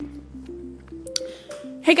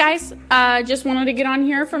Hey guys, just wanted to get on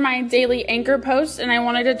here for my daily anchor post, and I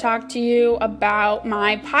wanted to talk to you about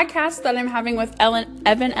my podcast that I'm having with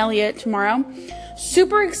Evan Elliott tomorrow.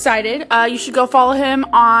 Super excited. You should go follow him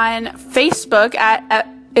on Facebook at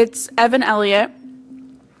it's Evan Elliott.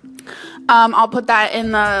 I'll put that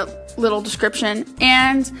in the little description.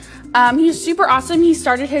 And he's super awesome. He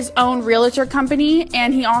started his own realtor company,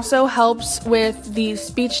 and he also helps with the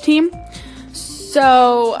speech team.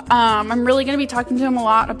 So I'm really going to be talking to him a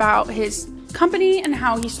lot about his company and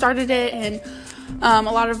how he started it, and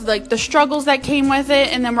a lot of the struggles that came with it.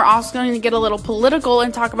 And then we're also going to get a little political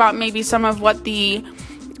and talk about maybe some of what the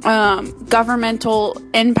governmental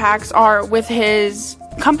impacts are with his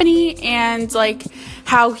company, and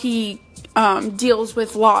how he deals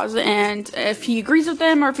with laws, and if he agrees with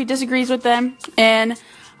them or if he disagrees with them. And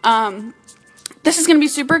this is going to be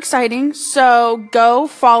super exciting, so go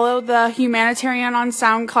follow the Humanitarian on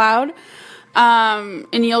SoundCloud,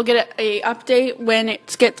 and you'll get a update when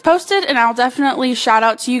it gets posted, and I'll definitely shout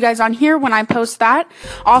out to you guys on here when I post that.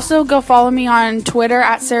 Also, go follow me on Twitter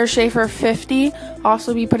at SarahSchaefer50.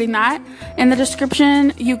 Also be putting that in the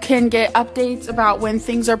description. You can get updates about when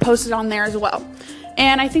things are posted on there as well.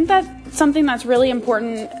 And I think that something that's really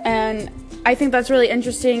important, and I think that's really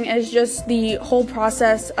interesting, is just the whole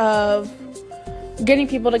process of getting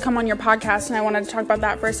people to come on your podcast, and I wanted to talk about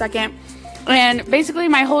that for a second. And basically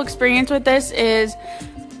my whole experience with this is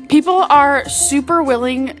people are super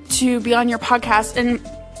willing to be on your podcast. And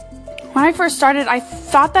when I first started, I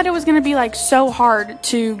thought that it was going to be so hard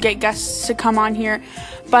to get guests to come on here,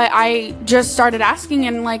 but I just started asking,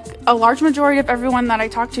 and a large majority of everyone that I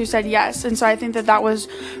talked to said yes. And so I think that that was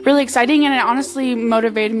really exciting, and it honestly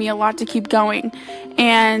motivated me a lot to keep going.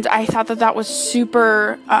 And I thought that that was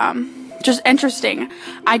super just interesting.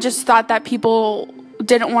 I just thought that people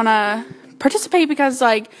didn't want to participate because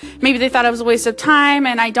maybe they thought it was a waste of time,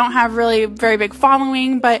 and I don't have really a very big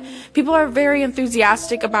following, but people are very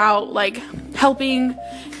enthusiastic about helping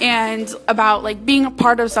and about being a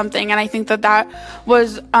part of something. And I think that that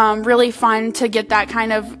was really fun to get that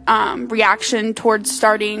kind of reaction towards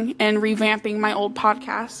starting and revamping my old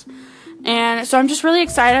podcast. And so I'm just really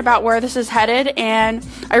excited about where this is headed, and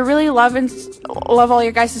I really love all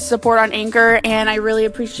your guys' support on Anchor, and I really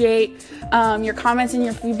appreciate your comments and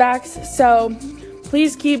your feedbacks. So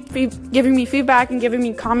please keep giving me feedback and giving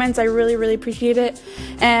me comments. I really, really appreciate it.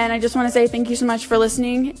 And I just want to say thank you so much for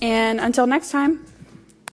listening, and until next time.